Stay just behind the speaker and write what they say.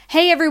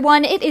Hey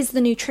everyone, it is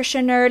the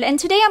Nutrition Nerd, and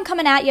today I'm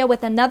coming at you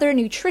with another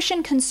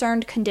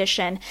nutrition-concerned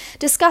condition,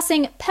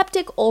 discussing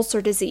peptic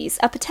ulcer disease,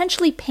 a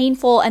potentially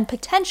painful and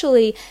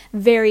potentially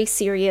very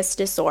serious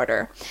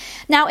disorder.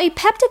 Now, a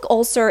peptic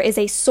ulcer is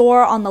a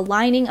sore on the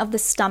lining of the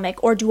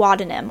stomach or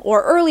duodenum,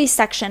 or early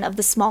section of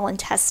the small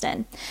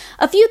intestine.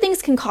 A few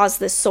things can cause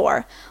this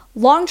sore.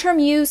 Long-term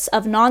use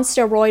of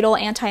non-steroidal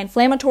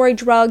anti-inflammatory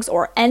drugs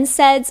or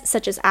NSAIDs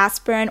such as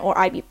aspirin or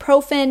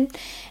ibuprofen,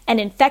 an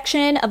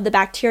infection of the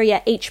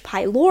bacteria H.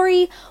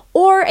 pylori,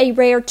 or a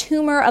rare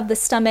tumor of the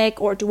stomach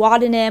or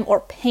duodenum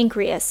or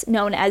pancreas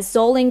known as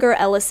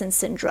Zollinger-Ellison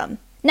syndrome.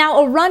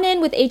 Now, a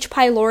run-in with H.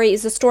 pylori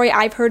is the story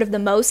I've heard of the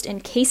most in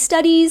case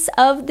studies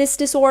of this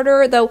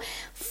disorder, though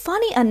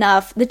funny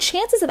enough, the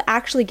chances of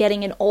actually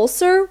getting an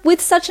ulcer with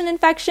such an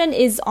infection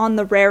is on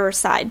the rarer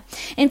side.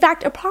 In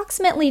fact,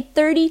 approximately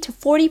 30 to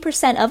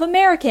 40% of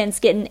Americans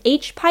get an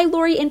H.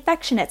 pylori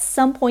infection at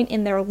some point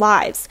in their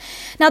lives.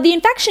 Now, the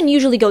infection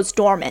usually goes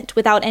dormant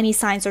without any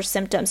signs or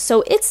symptoms,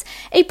 so it's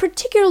a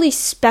particularly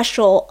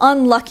special,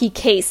 unlucky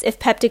case if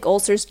peptic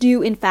ulcers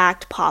do in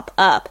fact pop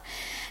up.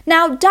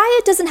 Now,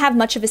 diet doesn't have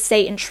much of a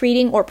say in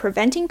treating or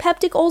preventing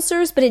peptic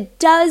ulcers, but it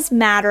does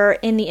matter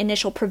in the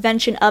initial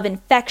prevention of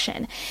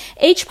infection.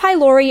 H.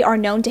 pylori are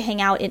known to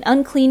hang out in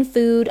unclean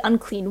food,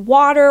 unclean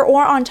water,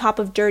 or on top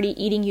of dirty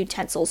eating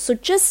utensils, so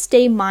just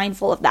stay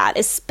mindful of that,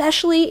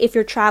 especially if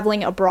you're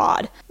traveling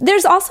abroad.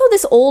 There's also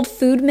this old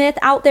food myth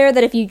out there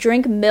that if you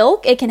drink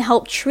milk, it can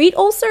help treat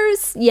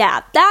ulcers.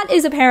 Yeah, that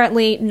is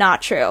apparently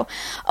not true.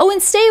 Oh,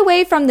 and stay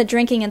away from the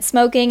drinking and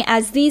smoking,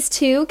 as these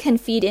too can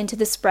feed into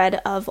the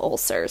spread of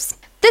ulcers.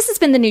 This has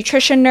been the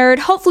Nutrition Nerd.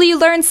 Hopefully you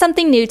learned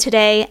something new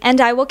today, and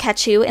I will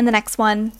catch you in the next one.